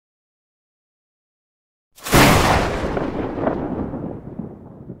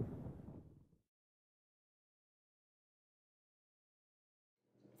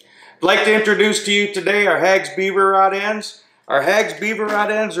I'd like to introduce to you today our HAGz Beaver rod ends. Our HAGz Beaver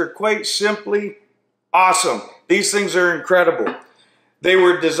rod ends are quite simply awesome. These things are incredible. They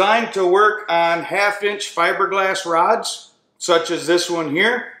were designed to work on 1/2-inch fiberglass rods, such as this one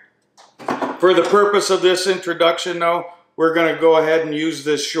here. For the purpose of this introduction though, we're going to go ahead and use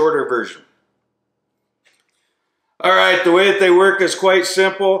this shorter version. Alright, the way that they work is quite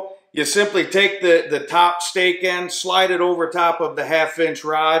simple. You simply take the top stake end, slide it over top of the 1/2-inch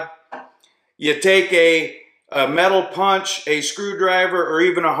rod. You take a metal punch, a screwdriver, or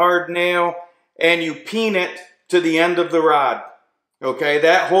even a hard nail, and you peen it to the end of the rod. Okay,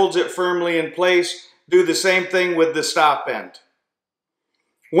 that holds it firmly in place. Do the same thing with the stop end.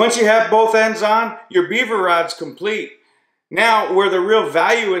 Once you have both ends on, your beaver rod's complete. Now, where the real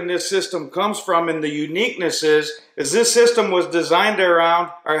value in this system comes from and the uniqueness is this system was designed around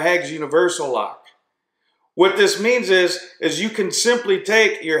our HAGz Universal Lock. What this means is you can simply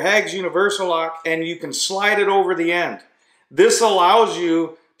take your HAGz Universal Lock and you can slide it over the end. This allows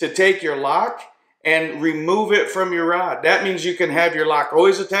you to take your lock and remove it from your rod. That means you can have your lock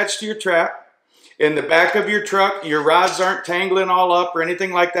always attached to your trap. In the back of your truck, your rods aren't tangling all up or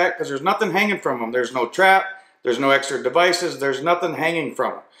anything like that because there's nothing hanging from them. There's no trap, there's no extra devices, there's nothing hanging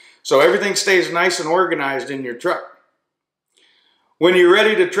from them. So everything stays nice and organized in your truck. When you're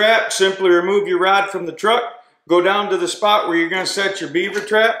ready to trap, simply remove your rod from the truck, go down to the spot where you're going to set your beaver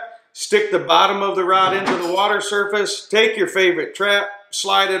trap, stick the bottom of the rod into the water surface, take your favorite trap,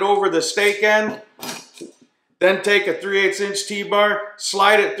 slide it over the stake end, then take a 3/8-inch T-bar,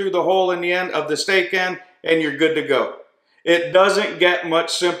 slide it through the hole in the end of the stake end, and you're good to go. It doesn't get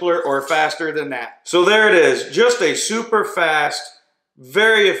much simpler or faster than that. So there it is, just a super fast,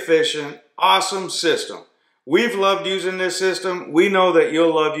 very efficient, awesome system. We've loved using this system. We know that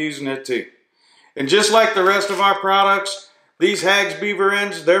you'll love using it too. And just like the rest of our products, these HAGz Beaver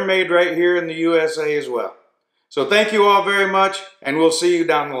ends, they're made right here in the USA as well. So thank you all very much, and we'll see you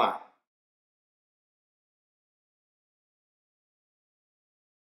down the line.